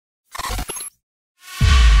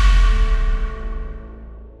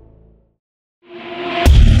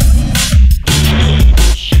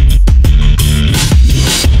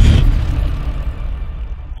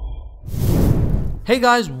Hey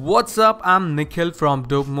guys, what's up? I'm Nikhil from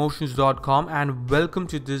dopemotions.com and welcome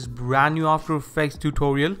to this brand new After Effects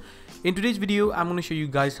tutorial. In today's video, I'm going to show you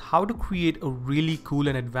guys how to create a really cool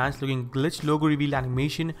and advanced looking glitch logo reveal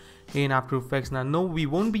animation in After Effects. Now, no, we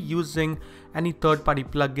won't be using any third-party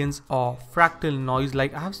plugins or fractal noise.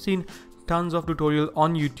 Like I have seen tons of tutorial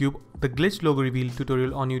on YouTube, the glitch logo reveal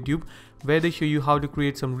tutorial on YouTube, where they show you how to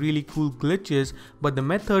create some really cool glitches, but the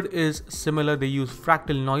method is similar. They use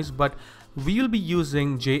fractal noise, but we will be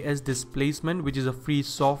using JS displacement, which is a free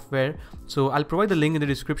software. So I'll provide the link in the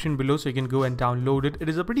description below so you can go and download it. It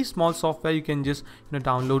is a pretty small software, you can just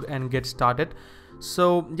download and get started.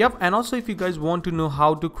 So yep, and also if you guys want to know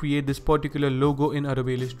how to create this particular logo in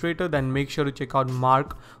Adobe Illustrator, then make sure to check out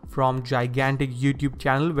Mark from Gigantic YouTube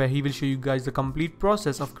channel, where he will show you guys the complete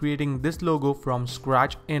process of creating this logo from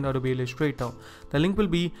scratch in Adobe Illustrator. The link will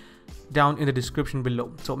be down in the description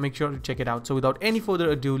below, so make sure to check it out. So without any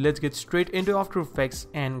further ado, let's get straight into After Effects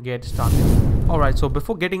and get started. Alright, so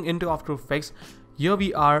before getting into After Effects, here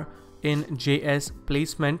we are in JS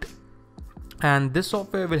placement, and this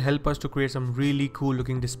software will help us to create some really cool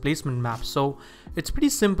looking displacement maps. So it's pretty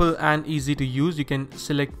simple and easy to use. You can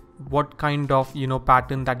select what kind of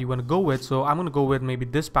pattern that you want to go with. So I'm going to go with maybe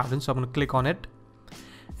this pattern, so I'm going to click on it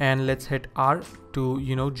and let's hit R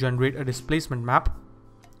to generate a displacement map.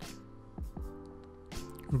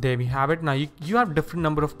 There we have it. Now you have different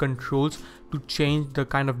number of controls to change the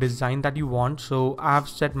kind of design that you want. So I have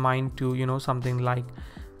set mine to something like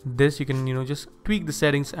this. You can just tweak the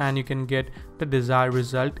settings and you can get the desired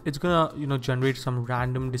result. It's gonna generate some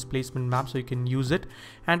random displacement map, so you can use it.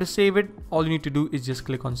 And to save it, all you need to do is just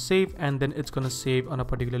click on save, and then it's gonna save on a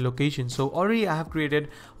particular location. So already I have created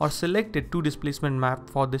or selected 2 displacement map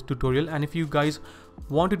for this tutorial, and if you guys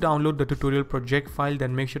want to download the tutorial project file,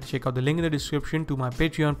 then make sure to check out the link in the description to my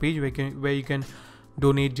Patreon page, where you can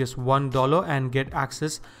donate just $1 and get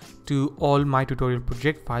access to all my tutorial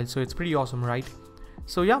project files. So it's pretty awesome, right?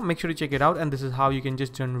 So yeah, make sure to check it out, and this is how you can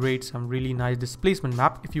just generate some really nice displacement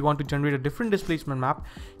map. If you want to generate a different displacement map,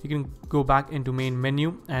 you can go back into main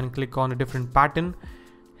menu and click on a different pattern,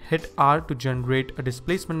 hit R to generate a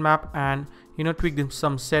displacement map, and tweak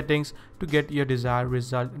some settings to get your desired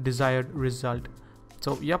result.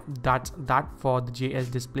 So yep, that's that for the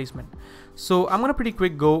JS displacement. So I'm gonna pretty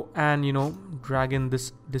quick go and drag in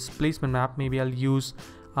this displacement map. Maybe I'll use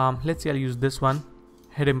let's say I'll use this one,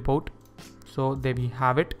 hit import. So there we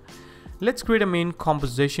have it. Let's create a main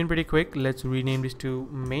composition pretty quick. Let's rename this to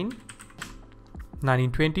main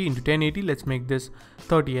 1920 into 1080. Let's make this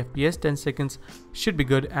 30 FPS, 10 seconds should be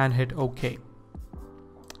good, and hit OK.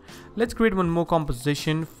 Let's create one more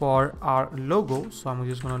composition for our logo. So I'm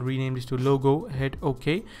just going to rename this to logo, hit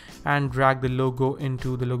OK, and drag the logo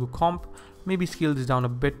into the logo comp. Maybe scale this down a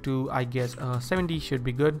bit to, I guess, 70 should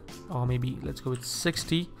be good, or maybe let's go with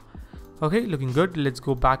 60. Okay, looking good. Let's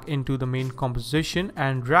go back into the main composition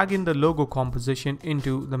and drag in the logo composition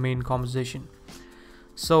into the main composition.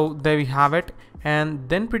 So there we have it. And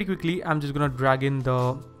then pretty quickly, I'm just going to drag in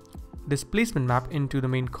the displacement map into the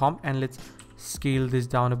main comp, and let's scale this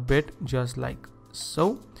down a bit, just like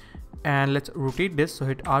so. And let's rotate this. So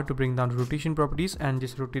hit R to bring down the rotation properties and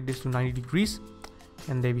just rotate this to 90 degrees.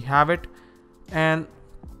 And there we have it. And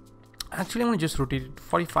actually, I'm going to just rotate it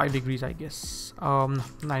 45 degrees, I guess.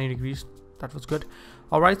 90 degrees. That was good.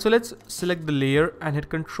 Alright, so let's select the layer and hit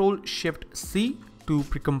Ctrl-Shift-C to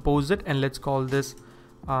pre-compose it. And let's call this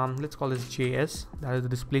JS. That is the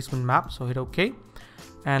displacement map. So hit OK.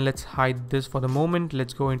 And let's hide this for the moment.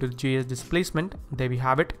 Let's go into the JS displacement. There we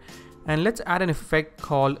have it. And let's add an effect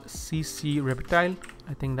called CC Reptile.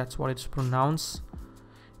 I think that's what it's pronounced.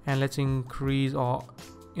 And let's increase or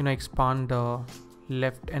expand the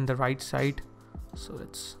left and the right side. So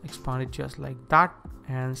let's expand it just like that,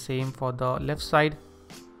 and same for the left side,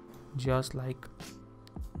 just like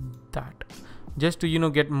that, just to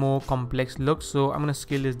get more complex look. So I'm gonna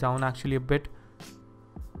scale this down actually a bit,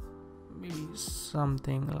 maybe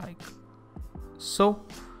something like so.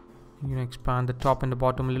 Expand the top and the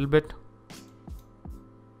bottom a little bit.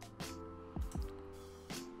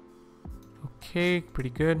 Okay, pretty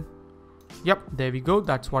good. Yep, there we go.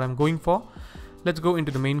 That's what I'm going for. Let's go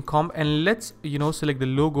into the main comp and let's select the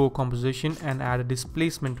logo composition and add a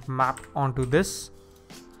displacement map onto this.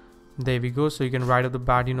 There we go. So you can right off the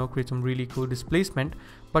bat create some really cool displacement.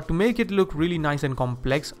 But to make it look really nice and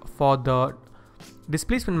complex, for the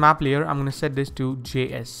displacement map layer, I'm going to set this to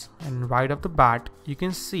JS, and right off the bat you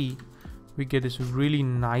can see we get this really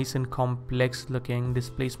nice and complex looking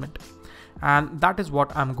displacement, and that is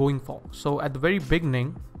what I'm going for. So at the very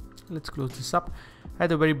beginning, let's close this up. At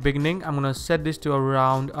the very beginning, I'm gonna set this to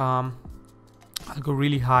around I'll go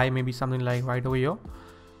really high, maybe something like right over here,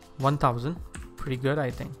 1000. Pretty good,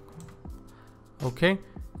 I think. Okay,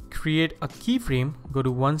 create a keyframe, go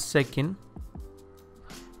to 1 second,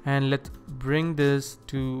 and let's bring this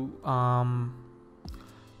to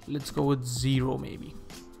let's go with 0 maybe.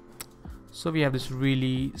 So we have this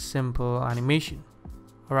really simple animation.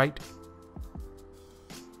 All right,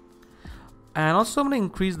 and also I'm going to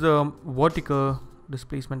increase the vertical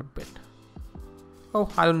displacement a bit. Oh,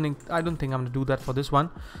 I don't think I'm going to do that for this one.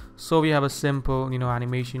 So we have a simple,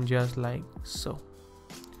 animation just like so.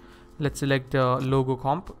 Let's select the logo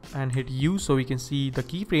comp and hit U so we can see the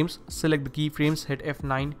keyframes. Select the keyframes, hit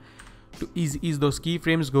F9 to ease those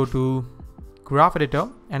keyframes. Go to graph editor,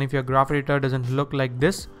 and if your graph editor doesn't look like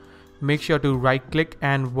this, make sure to right click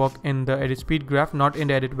and work in the edit speed graph, not in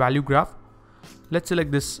the edit value graph. Let's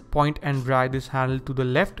select this point and drag this handle to the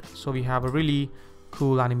left so we have a really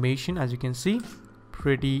cool animation. As you can see,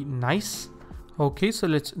 pretty nice. Okay, so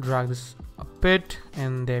let's drag this a bit,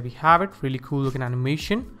 and there we have it. Really cool looking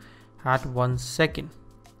animation at 1 second.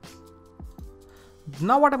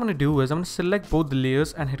 Now what I'm going to do is I'm going to select both the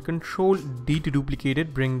layers and hit Control D to duplicate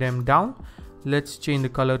it, bring them down. Let's change the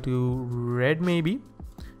color to red maybe,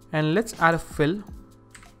 and let's add a fill.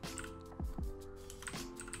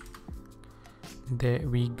 There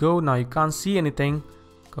we go. Now you can't see anything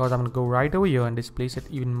because I'm going to go right over here and displace it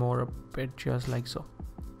even more a bit, just like so.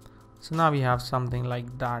 So now we have something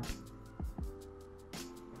like that.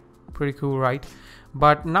 Pretty cool, right?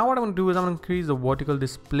 But now what I'm going to do is I'm going to increase the vertical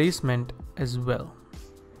displacement as well,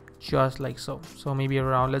 just like so. So maybe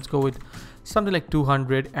around, let's go with something like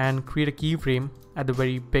 200 and create a keyframe at the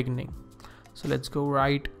very beginning. So let's go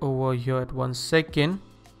right over here at 1 second.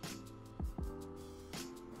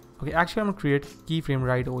 Okay, actually I'm going to create keyframe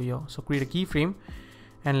right over here. So create a keyframe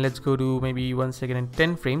and let's go to maybe 1 second and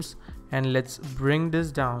 10 frames, and let's bring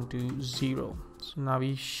this down to 0. So now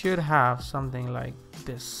we should have something like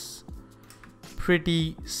this.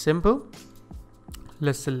 Pretty simple.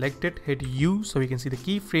 Let's select it, hit U so we can see the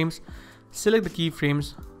keyframes. Select the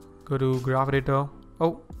keyframes, go to graph editor.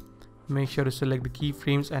 Oh, make sure to select the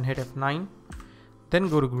keyframes and hit F9. Then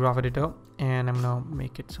go to graph editor, and I'm gonna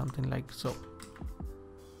make it something like so.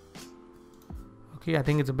 Okay, I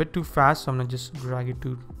think it's a bit too fast, so I'm gonna just drag it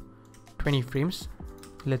to 20 frames.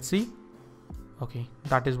 Let's see. Okay,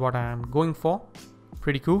 that is what I am going for.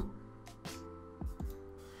 Pretty cool.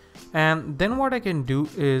 And then what I can do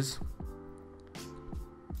is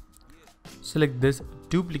select this,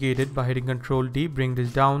 duplicate it by hitting Control D, bring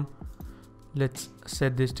this down. Let's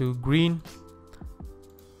set this to green.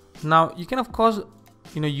 Now you can of course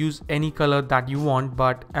use any color that you want,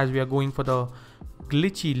 but as we are going for the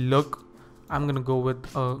glitchy look, I'm gonna go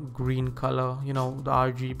with a green color, the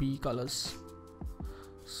RGB colors.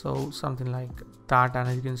 So something like that, and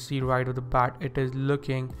as you can see right off the bat, it is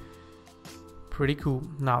looking pretty cool.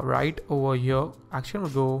 Now right over here, actually I'm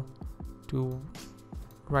gonna go to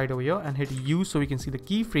right over here and hit U so we can see the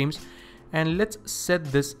keyframes, and let's set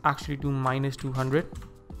this actually to -200.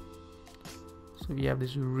 So we have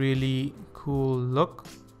this really cool look.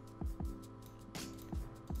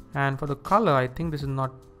 And for the color, I think this is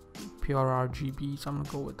not pure RGB, so I'm gonna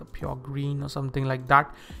go with the pure green or something like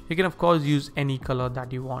that. You can of course use any color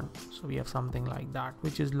that you want. So we have something like that,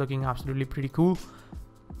 which is looking absolutely pretty cool.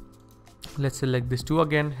 Let's select this two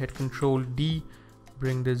again, hit Control D,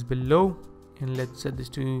 bring this below, and let's set this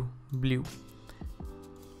to blue.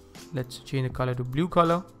 Let's change the color to blue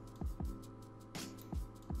color,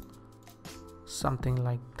 something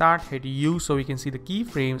like that. Hit U so we can see the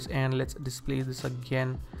keyframes, and let's display this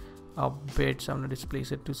again a bit. So I'm going to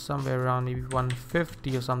displace it to somewhere around maybe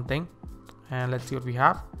 150 or something, and let's see what we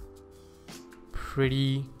have.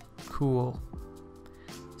 Pretty cool.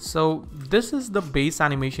 So this is the base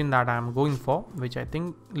animation that I'm going for, which I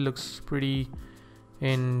think looks pretty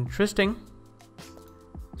interesting.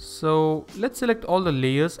 So let's select all the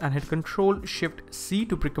layers and hit Control Shift C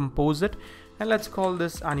to pre-compose it, and let's call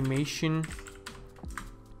this animation.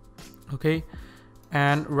 Okay,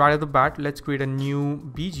 and right at the bat, let's create a new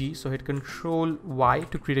BG. So hit Control Y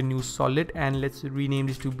to create a new solid, and let's rename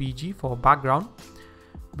this to BG for background.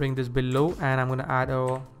 Bring this below, and I'm going to add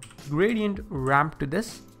a gradient ramp to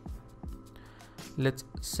this. Let's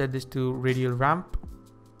set this to radial ramp,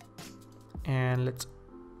 and let's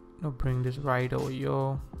bring this right over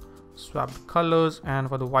here. Swap colors, and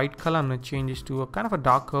for the white color, I'm going to change this to a kind of a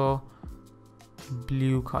darker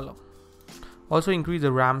blue color. Also increase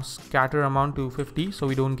the ramp scatter amount to 50 so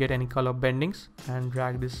we don't get any color bendings, and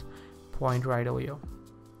drag this point right over here.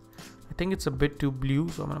 I think it's a bit too blue,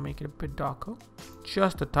 so I'm going to make it a bit darker,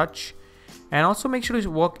 just a touch. And also make sure to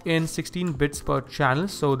work in 16 bits per channel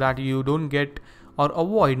so that you don't get or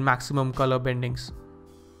avoid maximum color bendings.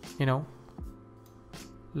 You know,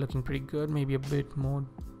 looking pretty good. Maybe a bit more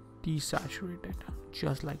desaturated,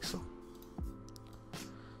 just like so.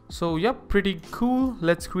 So yeah, pretty cool.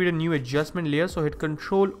 Let's create a new adjustment layer. So hit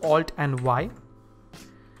Control Alt and Y,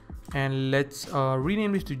 and let's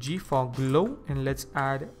rename this to G for glow, and let's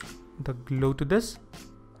add the glow to this.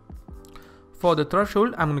 For the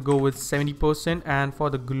threshold, I'm gonna go with 70%, and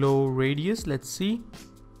for the glow radius, let's see,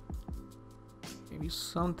 maybe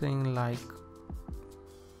something like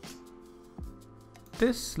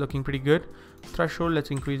this, looking pretty good. Threshold,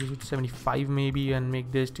 let's increase it to 75 maybe, and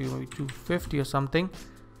make this to maybe 250 or something,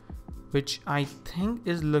 which I think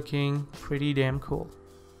is looking pretty damn cool.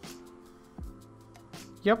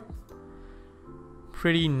 Yep,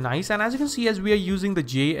 pretty nice. And as you can see, as we are using the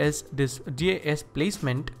JS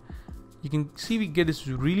placement, you can see we get this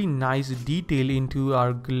really nice detail into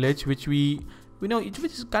our glitch, which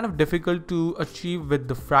which is kind of difficult to achieve with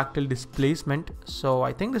the fractal displacement. So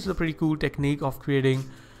I think this is a pretty cool technique of creating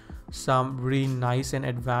some really nice and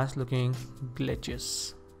advanced looking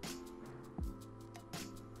glitches.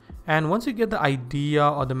 And once you get the idea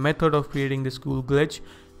or the method of creating this cool glitch,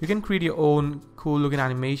 you can create your own cool looking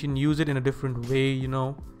animation, use it in a different way, you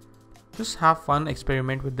know, just have fun,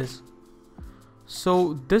 experiment with this.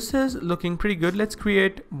 So this is looking pretty good. Let's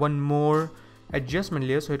create one more adjustment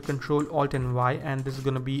layer. So hit Control Alt and Y, and this is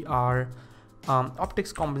going to be our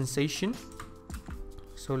optics compensation.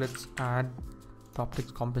 So let's add the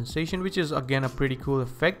optics compensation, which is again a pretty cool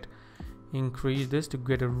effect. Increase this to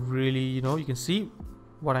get a really, you know, you can see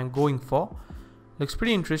what I'm going for. Looks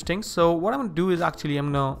pretty interesting. So what I'm gonna do is actually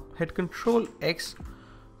I'm gonna hit Control X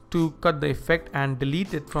to cut the effect and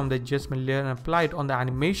delete it from the adjustment layer and apply it on the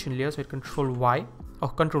animation layer. So hit Control Y or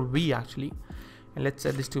Control V actually, and let's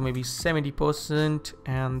set this to maybe 70%,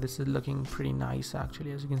 and this is looking pretty nice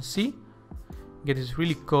actually. As you can see, get this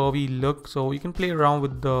really curvy look. So you can play around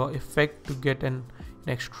with the effect to get an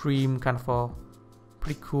extreme kind of a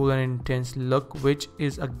pretty cool and intense look, which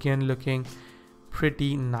is again looking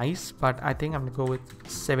pretty nice. But I think I'm gonna go with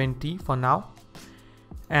 70 for now,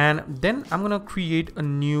 and then I'm gonna create a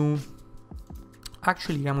new,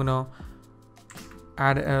 actually I'm gonna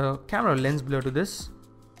add a camera lens blur to this,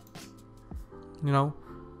 you know,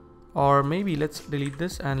 or maybe let's delete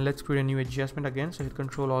this and let's create a new adjustment again. So hit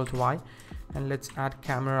Control Alt Y, and let's add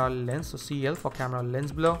camera lens, so CL for camera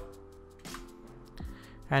lens blur,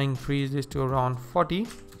 and increase this to around 40.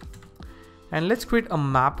 And let's create a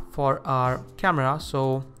map for our camera.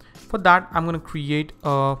 So for that, I'm going to create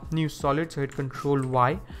a new solid. So hit Control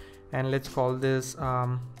Y, and let's call this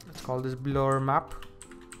blur map,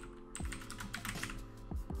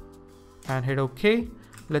 and hit OK.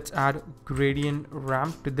 Let's add gradient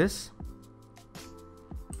ramp to this.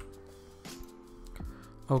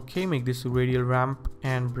 Okay, make this a radial ramp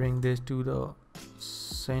and bring this to the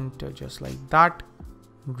center just like that.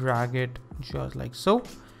 Drag it just like so,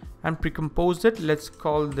 and pre-compose it. Let's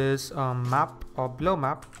call this map or blur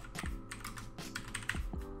map.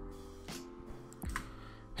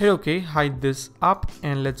 Hit OK, hide this up,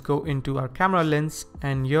 and let's go into our camera lens,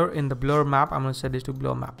 and here in the blur map I'm going to set this to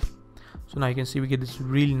blur map. So now you can see we get this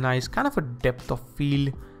really nice kind of a depth of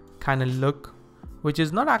field kind of look, which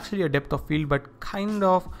is not actually a depth of field but kind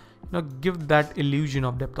of, you know, give that illusion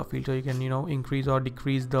of depth of field. So you can, you know, increase or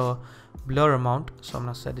decrease the blur amount. So I'm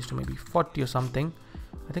gonna set this to maybe 40 or something.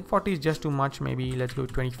 I think 40 is just too much. Maybe let's go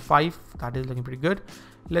to 25. That is looking pretty good.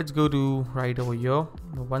 Let's go to right over here.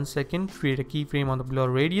 1 second, create a keyframe on the blur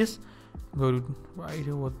radius, go to right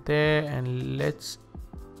over there, and let's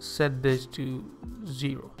set this to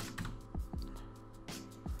 0.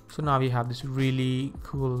 So now we have this really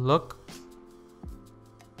cool look,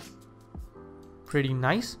 pretty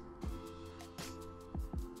nice.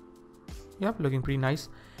 Yep, looking pretty nice.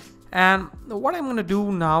 And what I'm gonna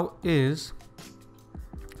do now is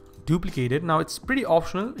duplicate it. Now it's pretty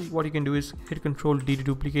optional. What you can do is hit Control D to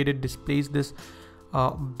duplicate it, displace this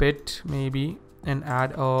bit maybe, and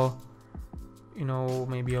add a, you know,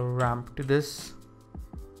 maybe a ramp to this.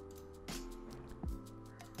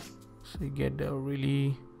 So you get a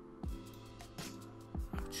really,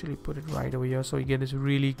 actually put it right over here, so you get this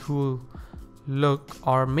really cool look.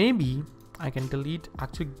 Or maybe I can delete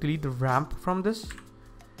the ramp from this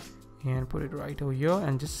and put it right over here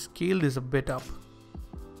and just scale this a bit up,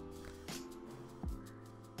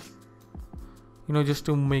 you know, just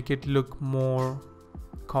to make it look more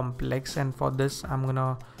complex. And for this I'm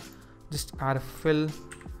gonna just add a fill,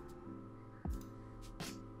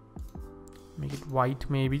 make it white,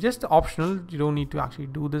 maybe just optional, you don't need to actually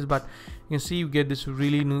do this, but you can see you get this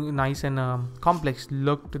really nice and complex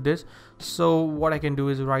look to this. So what I can do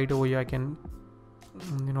is right over here I can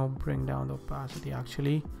bring down the opacity.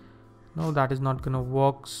 Actually, no, that is not gonna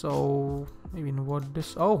work. So maybe invert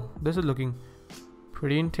this. Oh, this is looking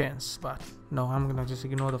pretty intense, but no, I'm gonna just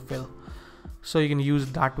ignore the fill. So you can use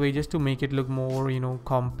it that way just to make it look more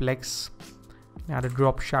complex. Add a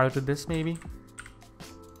drop shadow to this maybe.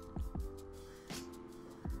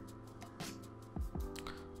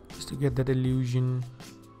 Just to get that illusion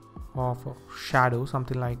of a shadow,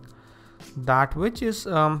 something like that, which is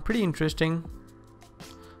pretty interesting.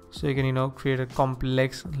 So you can create a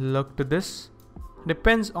complex look to this.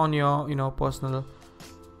 Depends on your personal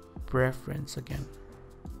preference again.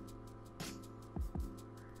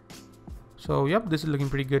 So yep, this is looking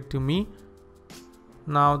pretty good to me.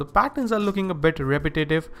 Now the patterns are looking a bit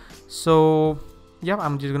repetitive, so yeah,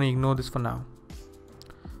 I'm just gonna ignore this for now.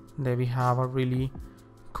 There we have a really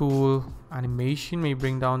cool animation. Maybe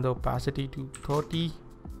bring down the opacity to 30.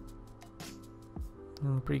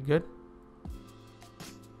 Pretty good.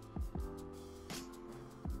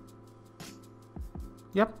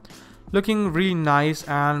 Yep, looking really nice.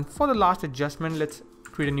 And for the last adjustment, let's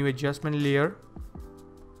create a new adjustment layer.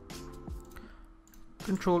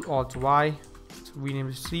 Control Alt Y. Let's rename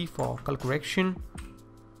it C for color correction.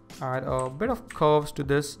 Add a bit of curves to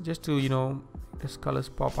this just to this colors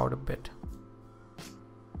pop out a bit,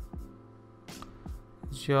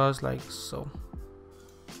 just like so.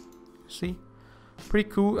 See, pretty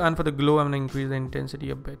cool. And for the glow, I'm gonna increase the intensity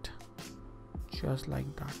a bit, just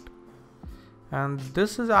like that. And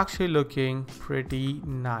this is actually looking pretty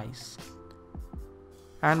nice.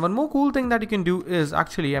 And one more cool thing that you can do is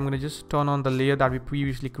actually, I'm gonna just turn on the layer that we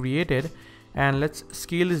previously created, and let's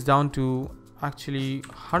scale this down to actually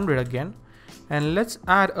 100 again, and let's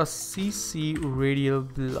add a CC radial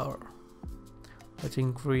blur. Let's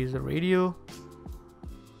increase the radial,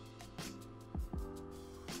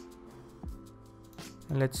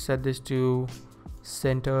 and let's set this to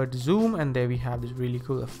centered zoom, and there we have this really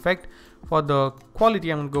cool effect. For the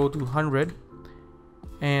quality, I'm gonna go to 100,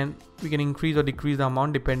 and we can increase or decrease the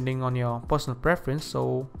amount depending on your personal preference.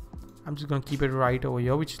 So I'm just gonna keep it right over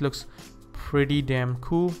here, which looks pretty damn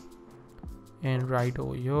cool. And right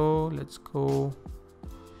over here, let's go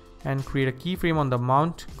and create a keyframe on the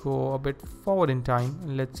mount. Go a bit forward in time,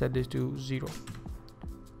 and let's set this to 0.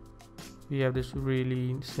 We have this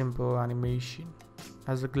really simple animation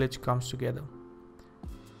as the glitch comes together.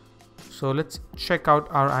 So let's check out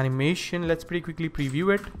our animation. Let's pretty quickly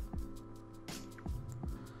preview it.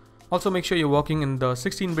 Also, make sure you're working in the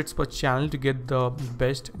 16 bits per channel to get the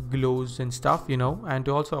best glows and stuff, and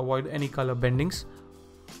to also avoid any color bendings.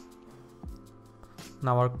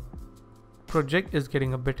 Now our project is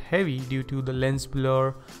getting a bit heavy due to the lens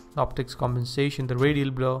blur, the optics compensation, the radial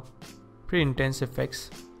blur, pretty intense effects.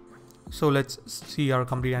 So let's see our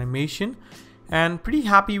complete animation, and pretty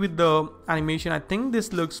happy with the animation. I think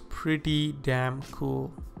this looks pretty damn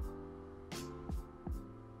cool.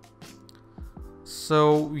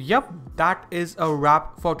 So yep, that is a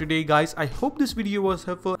wrap for today, guys. I hope this video was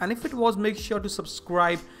helpful, and if it was, make sure to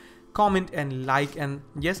subscribe, comment and like. And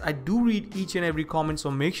yes, I do read each and every comment, so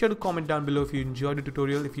make sure to comment down below if you enjoyed the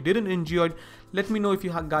tutorial. If you didn't enjoy it, let me know. If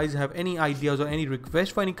you guys have any ideas or any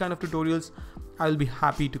requests for any kind of tutorials, I'll be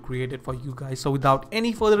happy to create it for you guys. So without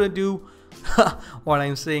any further ado, what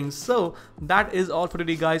I'm saying, so that is all for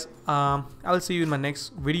today, guys. I'll see you in my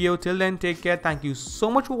next video. Till then, take care. Thank you so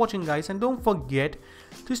much for watching, guys, and don't forget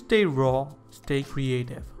to stay raw, stay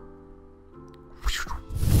creative.